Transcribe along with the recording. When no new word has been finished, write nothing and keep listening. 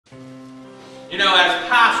You know, as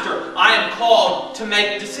pastor, I am called to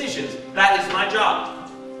make decisions. That is my job.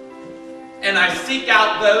 And I seek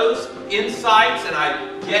out those insights and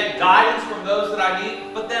I get guidance from those that I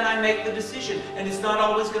need, but then I make the decision. And it's not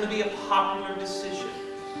always going to be a popular decision.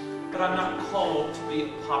 But I'm not called to be a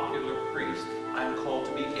popular priest. I'm called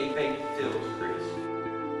to be a faith-filled priest.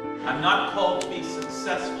 I'm not called to be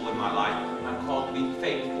successful in my life. I'm called to be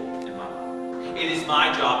faithful in my life. It is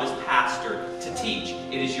my job as pastor to teach.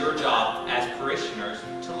 It is your job as parishioners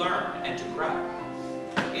to learn and to grow.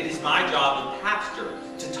 It is my job as pastor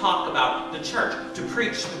to talk about the church, to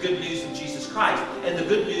preach the good news of Jesus Christ. And the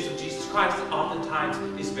good news of Jesus Christ oftentimes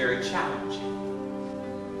is very challenging.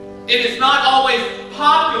 It is not always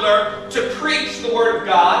popular to preach the Word of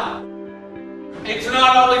God. It's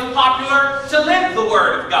not always popular to live the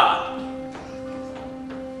Word of God.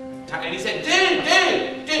 And he said,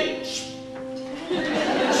 dude, shh.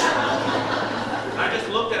 I just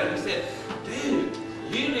looked at him and said, dude,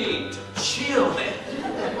 you need to chill, man.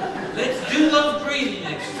 Let's do those breathing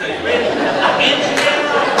exercises. Ready?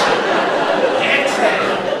 Inhale.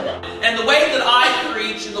 Exhale. And the way that I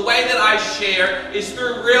preach and the way that I share is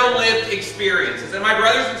through real lived experiences. And my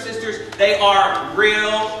brothers and sisters, they are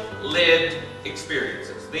real lived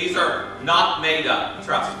experiences. These are not made up,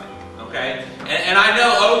 trust me. Okay? And I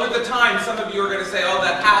know over the time some of you are going to say, oh,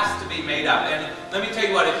 that has to be made up. And let me tell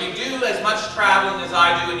you what, if you do as much traveling as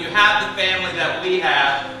I do and you have the family that we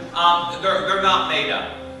have, they're not made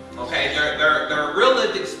up. Okay? They're real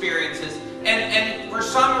lived experiences. And for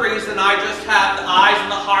some reason, I just have the eyes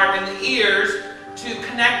and the heart and the ears to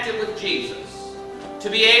connect it with Jesus. To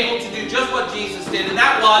be able to do just what Jesus did, and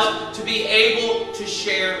that was to be able to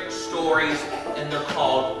share stories, and they're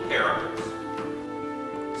called parables.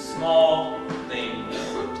 Small things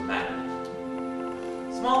matter.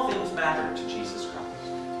 Small things matter to Jesus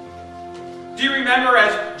Christ. Do you remember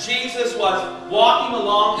as Jesus was walking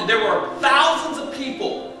along, and there were thousands of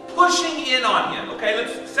people pushing in on him? Okay,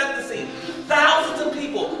 let's set the scene. Thousands of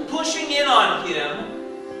people pushing in on him.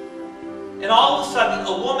 And all of a sudden,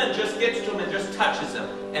 a woman just gets to him and just touches him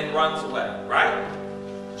and runs away, right?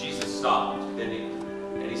 Jesus stopped, didn't he?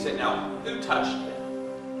 And he said, now, who touched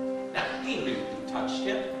him? Now, he knew who touched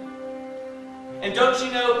him. And don't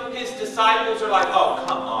you know, his disciples are like, oh,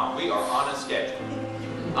 come on, we are on a schedule.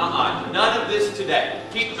 None of this today.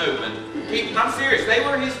 Keep moving. I'm serious, they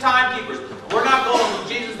were his timekeepers. We're not going with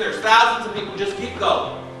Jesus, there's thousands of people, just keep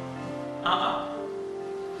going.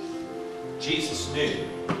 Jesus knew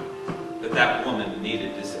that woman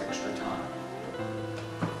needed this extra time.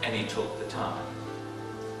 And he took the time.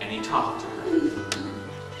 And he talked to her.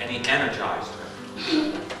 And he energized her.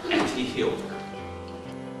 And he healed her.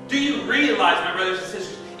 Do you realize, my brothers and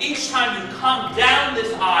sisters, each time you come down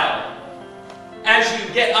this aisle, as you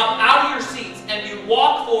get up out of your seats and you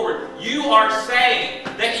walk forward, you are saying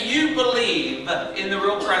that you believe in the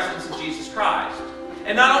real presence of Jesus Christ.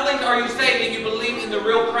 And not only are you saying that you believe in the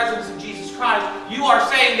real presence of Jesus Christ, you are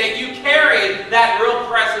saying that you carry that real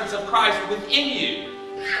presence of Christ within you.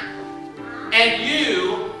 And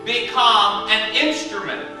you become an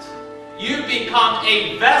instrument. You become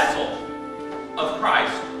a vessel of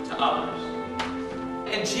Christ to others.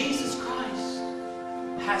 And Jesus Christ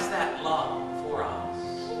has that love for us.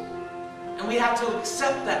 And we have to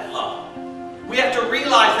accept that love. We have to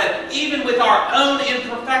realize that even with our own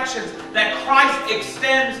imperfections, that Christ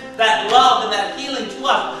extends that love and that healing to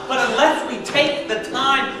us. But unless we take the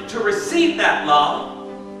time to receive that love,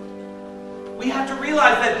 we have to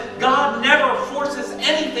realize that God never forces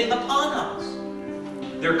anything upon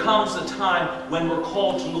us. There comes a time when we're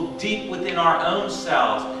called to look deep within our own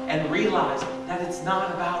selves and realize that it's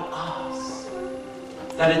not about us.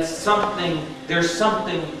 That it's something, there's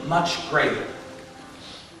something much greater.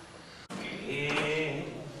 In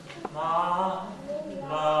my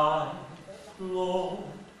life, Lord,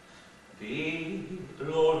 be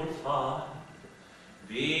glorified,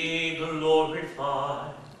 be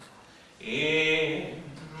glorified. In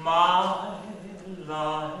my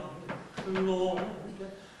life, Lord,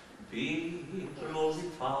 be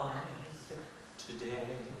glorified today.